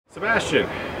Sebastian,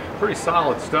 pretty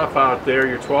solid stuff out there.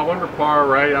 You're 12 under par,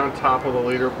 right on top of the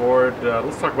leaderboard.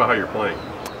 Let's talk about how you're playing.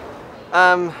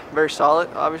 Very solid,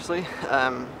 obviously.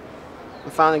 I'm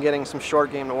finally getting some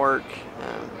short game to work.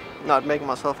 Not making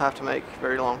myself have to make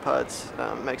very long putts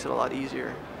makes it a lot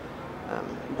easier.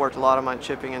 Worked a lot on my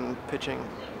chipping and pitching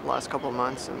the last couple of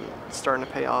months, and it's starting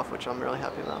to pay off, which I'm really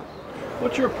happy about.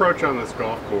 What's your approach on this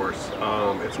golf course?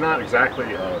 It's not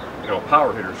exactly a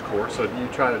power hitter's course, so do you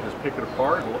try to just pick it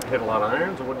apart and hit a lot of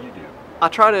irons, or what do you do? I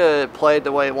try to play it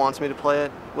the way it wants me to play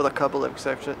it, with a couple of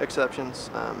exceptions.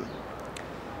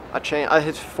 I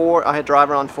hit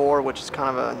driver on 4, which is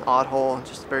kind of an odd hole,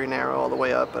 just very narrow all the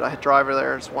way up. But I hit driver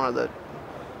there. It's one of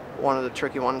the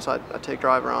tricky ones I take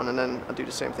driver on, and then I do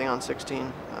the same thing on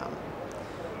 16.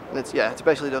 And it's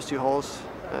basically those two holes,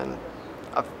 and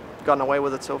I've gotten away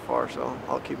with it so far, so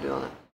I'll keep doing it.